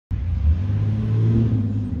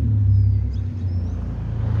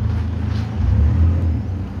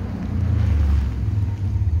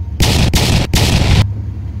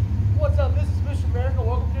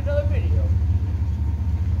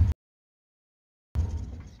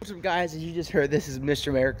What's up, guys? As you just heard, this is Mr.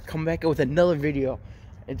 America coming back with another video.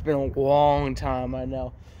 It's been a long time, I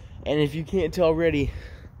know, and if you can't tell already,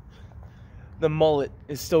 the mullet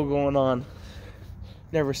is still going on.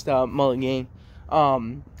 Never stop mullet game.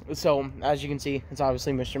 So as you can see, it's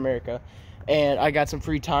obviously Mr. America, and I got some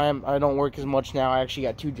free time. I don't work as much now. I actually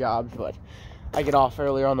got 2 jobs, but I get off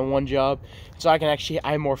earlier on the 1 job, so I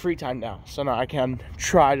have more free time now. So now I can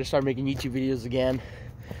try to start making YouTube videos again.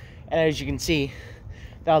 And as you can see,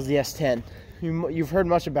 that was the S10. You've heard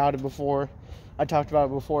much about it before. I talked about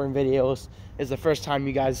it before in videos. It's the first time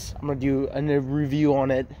I'm gonna do a review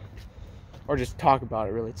on it, or just talk about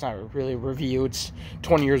it. Really, it's not really a review. It's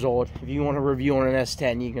 20 years old. If you want a review on an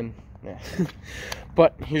S10, you can. Yeah.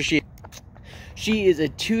 But here she is a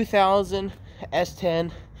 2000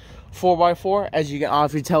 S10 4x4. As you can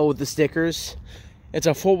obviously tell with the stickers, it's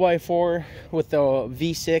a 4x4 with the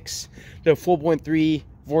V6, the 4.3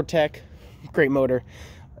 Vortec. Great motor.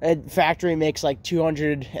 Factory makes like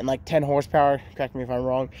 210 horsepower. Correct me if I'm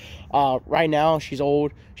wrong. Right now she's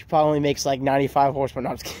old. She probably makes like 95 horsepower. No,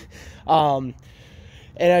 I'm just kidding. And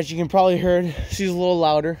as you can probably heard, she's a little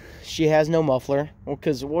louder. She has no muffler. Well,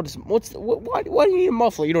 because why do you need a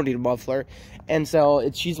muffler? You don't need a muffler. And so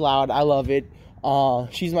she's loud. I love it.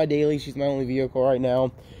 She's my daily. She's my only vehicle right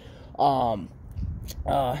now. And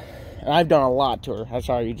I've done a lot to her. I'm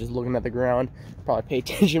sorry, you're just looking at the ground. Probably pay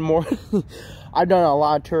attention more. I've done a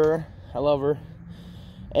lot to her. I love her.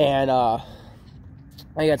 And I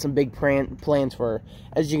got some big plans for her.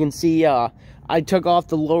 As you can see, I took off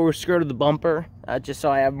the lower skirt of the bumper just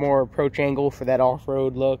so I have more approach angle for that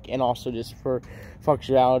off-road look, and also just for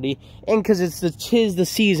functionality. And because tis the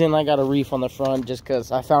season, I got a reef on the front just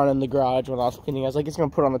because I found it in the garage when I was cleaning. I was like, it's going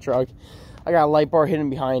to put on the truck. I got a light bar hidden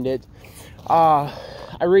behind it. I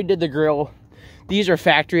redid the grill. These are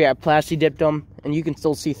factory. I plasti dipped them, and you can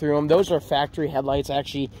still see through them. Those are factory headlights. I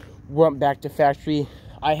actually went back to factory.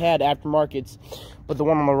 I had aftermarkets, but the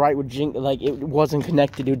one on the right would like it wasn't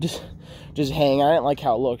connected. It would just hang. I didn't like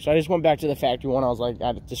how it looked, so I just went back to the factory one. I was like, I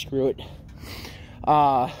have to screw it.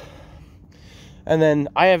 And then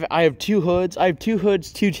I have 2 hoods. I have 2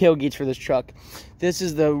 hoods, 2 tailgates for this truck. This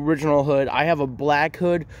is the original hood. I have a black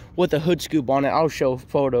hood with a hood scoop on it. I'll show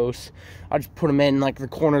photos. I'll just put them in like the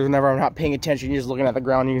corners whenever I'm not paying attention. You're just looking at the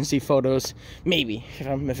ground. You can see photos, maybe if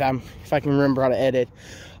I can remember how to edit.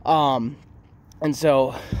 And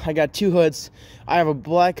so I got 2 hoods. I have a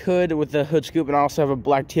black hood with the hood scoop, and I also have a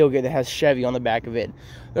black tailgate that has Chevy on the back of it.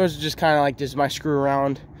 Those are just kind of like just my screw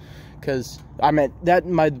around, because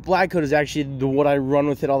my black hood is actually what I run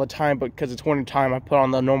with it all the time, but because it's winter time, I put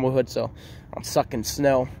on the normal hood so I'm sucking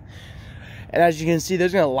snow. And as you can see,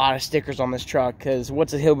 there's a lot of stickers on this truck, because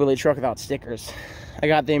what's a hillbilly truck without stickers? I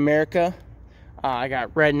got the America, I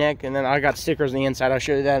got redneck, and then I got stickers on the inside. I'll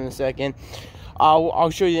show you that in a second. I'll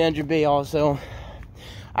show you the engine bay also.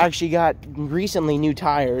 I actually got recently new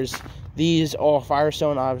tires. These are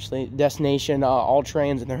Firestone, obviously, Destination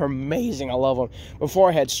All-Terrains, and they're amazing. I love them. Before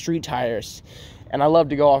I had street tires, and I love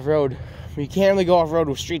to go off-road. You can't really go off-road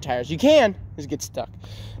with street tires. You can, just get stuck.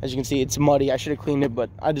 As you can see, it's muddy. I should have cleaned it, but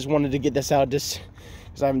I just wanted to get this out just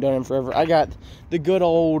because I haven't done it in forever. I got the good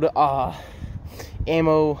old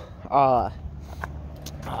ammo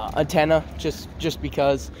antenna, just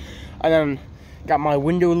because. And then got my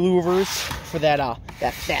window louvers for that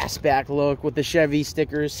fastback look with the Chevy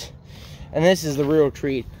stickers. And this is the real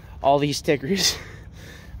treat, all these stickers.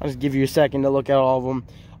 I'll just give you a second to look at all of them.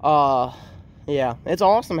 Yeah, it's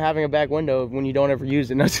awesome having a back window when you don't ever use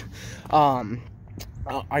it.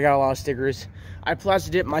 I got a lot of stickers. I plasti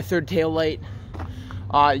dipped my 3rd tail light.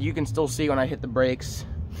 You can still see when I hit the brakes.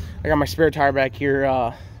 I got my spare tire back here,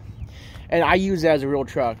 and I use it as a real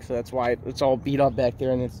truck, so that's why it's all beat up back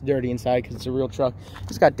there and it's dirty inside, because it's a real truck.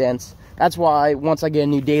 It's got dents. That's why once I get a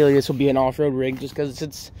new daily, this will be an off-road rig, just because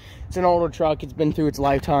it's an older truck. It's been through its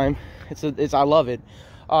lifetime. I love it.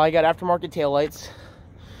 I got aftermarket taillights,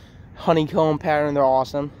 honeycomb pattern. They're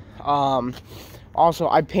awesome. Also,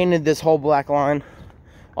 I painted this whole black line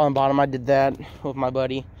on the bottom. I did that with my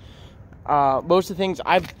buddy. Most of the things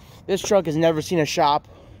this truck has never seen a shop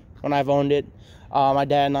when I've owned it. My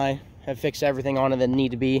dad and I have fixed everything on it that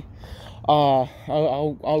need to be. I'll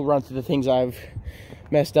run through the things I've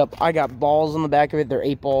messed up. I got balls on the back of it. They're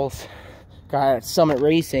 8 balls. Got Summit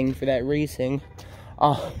Racing for that racing.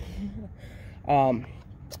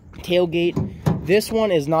 Tailgate. This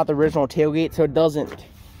one is not the original tailgate, so it doesn't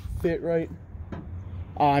fit right.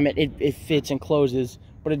 It fits and closes,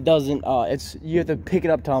 but it doesn't. You have to pick it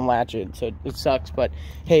up to unlatch it, so it sucks. But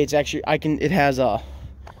hey, it's actually it has the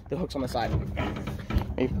hooks on the side.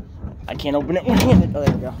 I can't open it one-handed. Oh,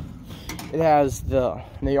 there we go. It has the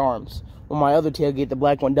arms. Well, my other tailgate, the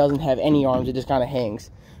black one, doesn't have any arms. It just kind of hangs,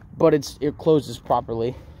 but it closes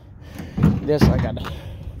properly. This I gotta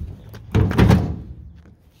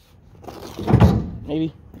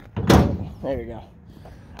maybe. There we go.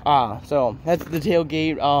 So that's the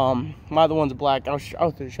tailgate. My other one's black. I'll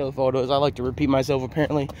show the photos. I like to repeat myself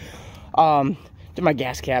apparently. Did my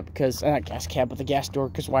gas cap because not gas cap, but the gas door,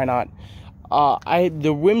 because why not?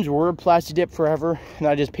 The rims were plastic dip forever, and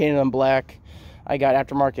I just painted them black. I got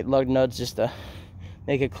aftermarket lug nuts just to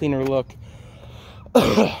make a cleaner look.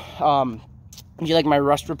 Do you like my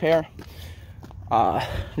rust repair?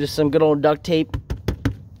 Just some good old duct tape,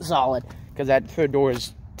 solid, because that third door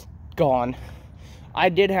is gone. I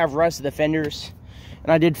did have rust of the fenders,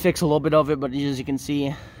 and I did fix a little bit of it, but as you can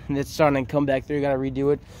see, it's starting to come back through. Gotta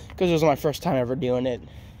redo it because it was my first time ever doing it.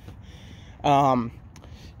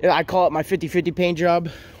 I call it my 50-50 paint job,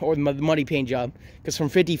 or the muddy paint job, because from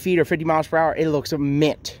 50 feet or 50 miles per hour, it looks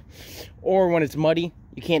mint. Or when it's muddy,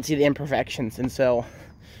 you can't see the imperfections, and so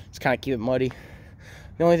just kind of keep it muddy.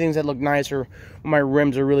 The only things that look nice are when my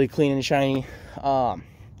rims are really clean and shiny. I'll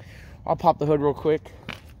pop the hood real quick,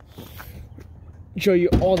 show you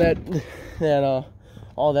all that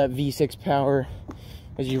V6 power,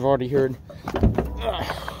 as you've already heard.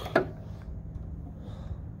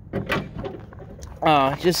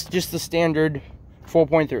 Just the standard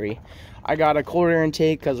 4.3. I got a cold air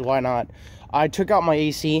intake because why not? I took out my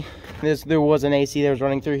AC. There was an AC that was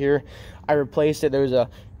running through here. I replaced it.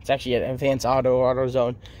 It's actually an advanced auto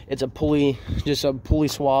zone. It's a pulley, just a pulley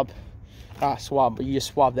swap, but you just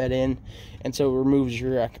swap that in, and so it removes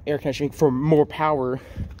your air conditioning for more power.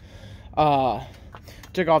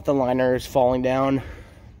 Took off the liners falling down.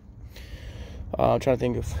 I'm trying to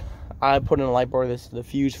think if I put in a light bar. This is the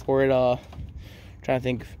fuse for it. Trying to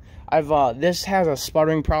think. This has a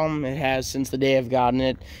sputtering problem. It has since the day I've gotten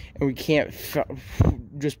it, and we can't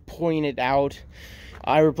just point it out.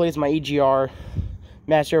 I replaced my EGR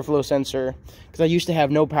master airflow sensor because I used to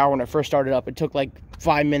have no power when I first started up. It took like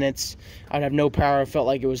 5 minutes. I'd have no power. I felt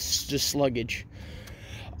like it was just sluggish.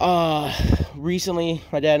 Recently,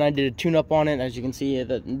 my dad and I did a tune-up on it. As you can see,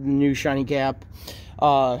 the new shiny cap.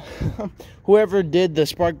 Whoever did the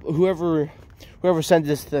whoever sent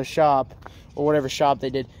this to the shop, or whatever shop they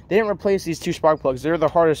didn't replace these 2 spark plugs. They're the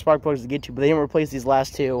hardest spark plugs to get to, but they didn't replace these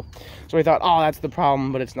last 2. So we thought, oh, that's the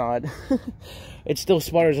problem, but it's not. It still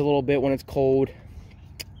sputters a little bit when it's cold,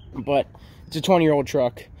 but it's a 20-year-old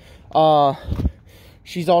truck.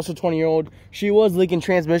 She's also 20-year-old. She was leaking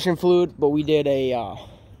transmission fluid, but we did a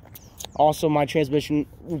also my transmission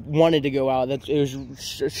wanted to go out. It was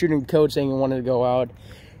shooting code saying it wanted to go out.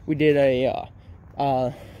 We did a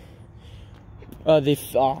God,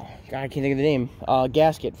 I can't think of the name.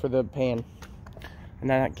 Gasket for the pan.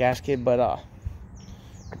 Not gasket, but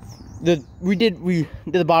we did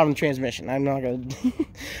the bottom of the transmission. I'm not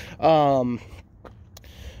gonna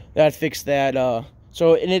that fixed that.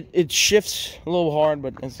 So and it shifts a little hard,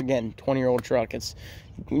 but it's again 20-year-old truck. It's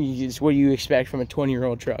what you expect from a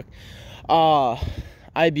 20-year-old truck. I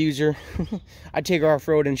abuse her. I take her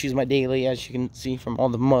off-road, and she's my daily, as you can see from all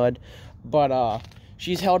the mud. But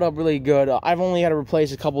she's held up really good. I've only had to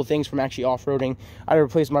replace a couple of things from actually off-roading. I had to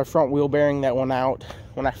replace my front wheel bearing that went out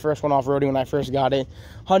when I first went off-roading, when I first got it.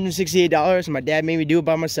 $168, and my dad made me do it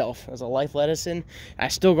by myself as a life lesson. I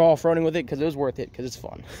still go off-roading with it because it was worth it, because it's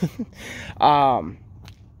fun.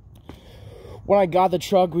 When I got the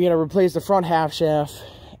truck, we had to replace the front half shaft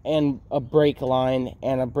and a brake line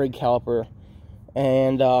and a brake caliper.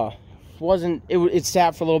 And it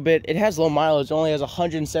sat for a little bit. It has low mileage. It only has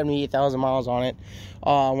 178,000 miles on it.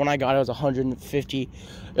 When I got it, it was 150.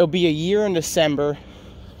 It'll be a year in December.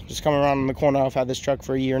 Just coming around the corner. I've had this truck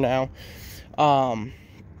for a year now.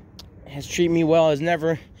 Has treated me well. Has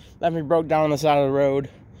never left me broke down on the side of the road.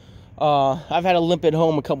 I've had to limp it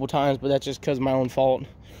home a couple times, but that's just because of my own fault.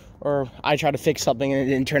 Or I tried to fix something and it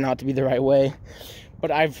didn't turn out to be the right way.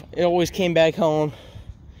 But it always came back home.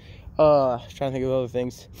 Trying to think of other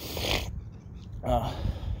things. I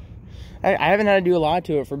haven't had to do a lot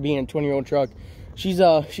to it for being a 20-year-old truck. She's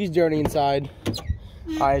dirty inside.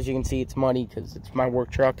 As you can see, it's muddy because it's my work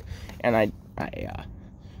truck, and I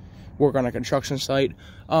work on a construction site.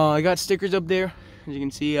 I got stickers up there, as you can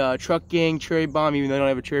see. Truck gang, cherry bomb, even though I don't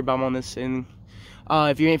have a cherry bomb on this. And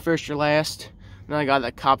if you ain't first, you're last. And I got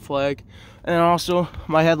that cop flag. And then also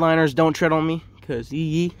my headliners, don't tread on me, because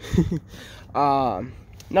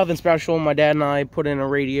nothing special. My dad and I put in a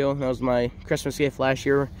radio. That was my Christmas gift last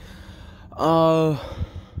year.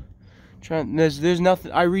 There's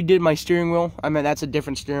nothing. I redid my steering wheel. I mean, that's a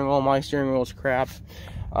different steering wheel. My steering wheel is crap.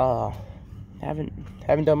 Haven't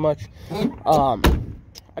done much.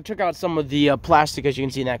 I took out some of the plastic, as you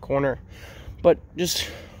can see in that corner, but just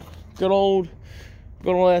good old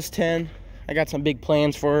S10. I got some big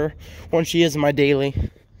plans for her once she is in my daily.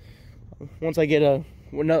 Once I go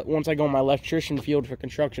on my electrician field for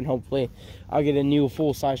construction, hopefully I'll get a new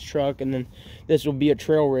full-size truck, and then this will be a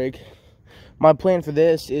trail rig. My plan for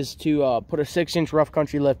this is to put a 6-inch rough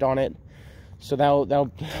country lift on it, so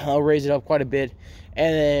I'll raise it up quite a bit.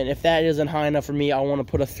 And then if that isn't high enough for me, I want to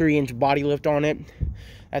put a 3-inch body lift on it.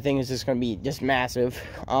 That thing is just going to be just massive.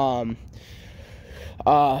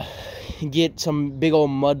 Get some big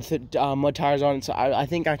old mud tires on it, so I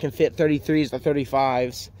think I can fit 33s or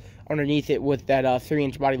 35s underneath it with that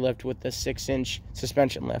 3-inch body lift with the 6-inch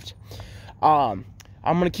suspension lift. I'm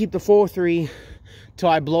gonna keep the 4.3 till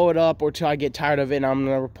I blow it up or till I get tired of it, and I'm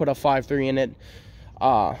gonna put a 5.3 in it.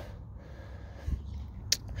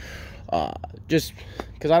 Just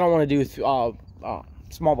because I don't want to do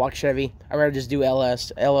small block Chevy. I'd rather just do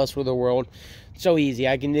LS for the world. It's so easy.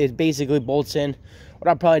 It basically bolts in. What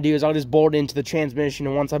I'll probably do is I'll just bolt it into the transmission,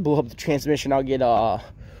 and once I blow up the transmission, I'll get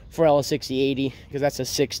for a 6080, because that's a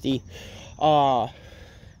 60. I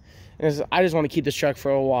just want to keep this truck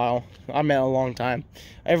for a while. I mean, a long time.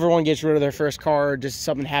 Everyone gets rid of their first car, or just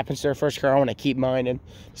something happens to their first car. I want to keep mine and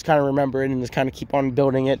just kind of remember it and just kind of keep on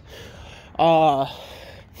building it.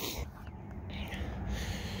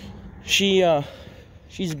 She's a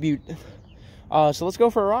beaut. So let's go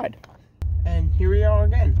for a ride. And here we are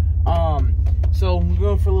again. So we're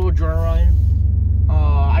going for a little joyride.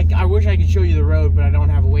 I wish I could show you the road, but I don't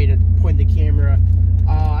have a way to point the camera.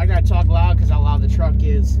 I gotta talk loud because how loud the truck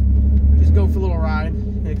is. Just go for a little ride.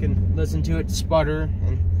 You can listen to it sputter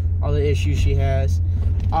and all the issues she has.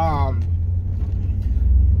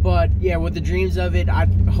 But yeah, with the dreams of it,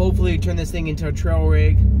 I'd hopefully turn this thing into a trail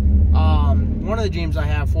rig. One of the dreams I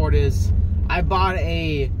have for it is I bought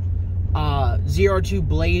a ZR2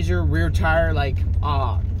 Blazer rear tire, like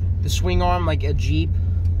the swing arm, like a Jeep.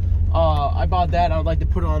 I bought that. I would like to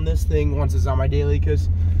put it on this thing once it's on my daily, because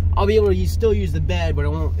I'll be able to still use the bed, but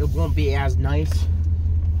it won't be as nice.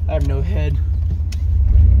 I have no head.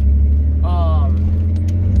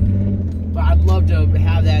 But I'd love to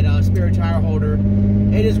have that spare tire holder.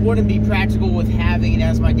 It just wouldn't be practical with having it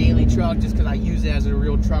as my daily truck, just because I use it as a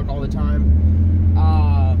real truck all the time.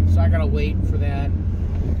 So I gotta wait for that.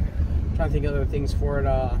 I'm trying to think of other things for it.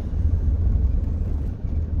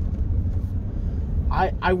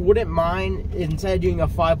 I wouldn't mind, instead of doing a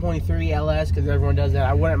 5.3 LS, because everyone does that,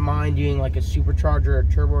 I wouldn't mind doing like a supercharger or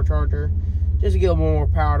turbocharger, just to get a little more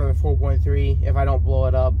power to the 4.3 if I don't blow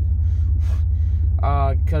it up.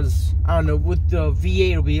 Because, I don't know, with the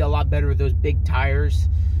V8 it'll be a lot better with those big tires,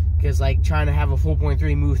 because like trying to have a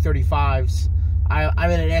 4.3 move 35s,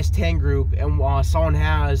 I'm in an S10 group, and someone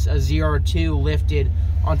has a ZR2 lifted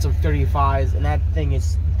on some 35s, and that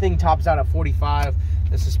thing tops out at 45.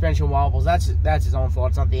 The suspension wobbles. That's his own fault.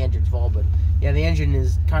 It's not the engine's fault, but yeah, the engine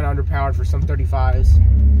is kind of underpowered for some 35s.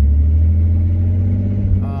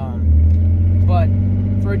 But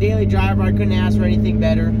for a daily driver, I couldn't ask for anything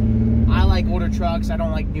better. I like older trucks. I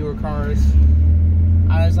don't like newer cars.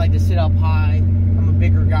 I just like to sit up high. I'm a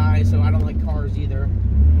bigger guy, so I don't like cars either.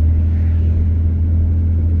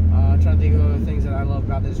 I'm trying to think of other things that I love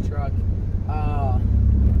about this truck.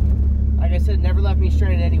 Like I said, it never left me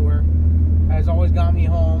stranded anywhere. Has always got me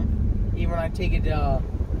home. Even when I take it, I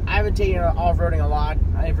haven't taken it off-roading a lot,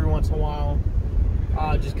 every once in a while,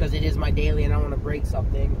 just because it is my daily and I want to break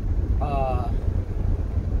something. I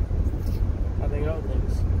think other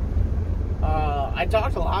things. I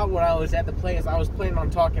talked a lot when I was at the place. I was planning on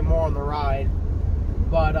talking more on the ride,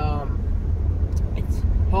 but it's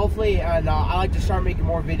hopefully, and I like to start making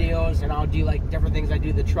more videos, and I'll do like different things I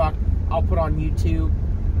do to the truck. I'll put on YouTube,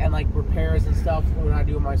 and like repairs and stuff when I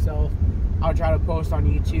do it myself. I'll try to post on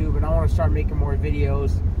YouTube, and I want to start making more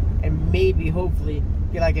videos, and maybe, hopefully,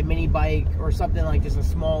 get like a mini bike or something, like just a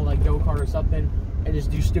small like go-kart or something, and just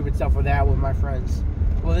do stupid stuff with that with my friends.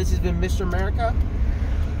 Well, this has been Mr. America.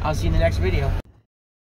 I'll see you in the next video.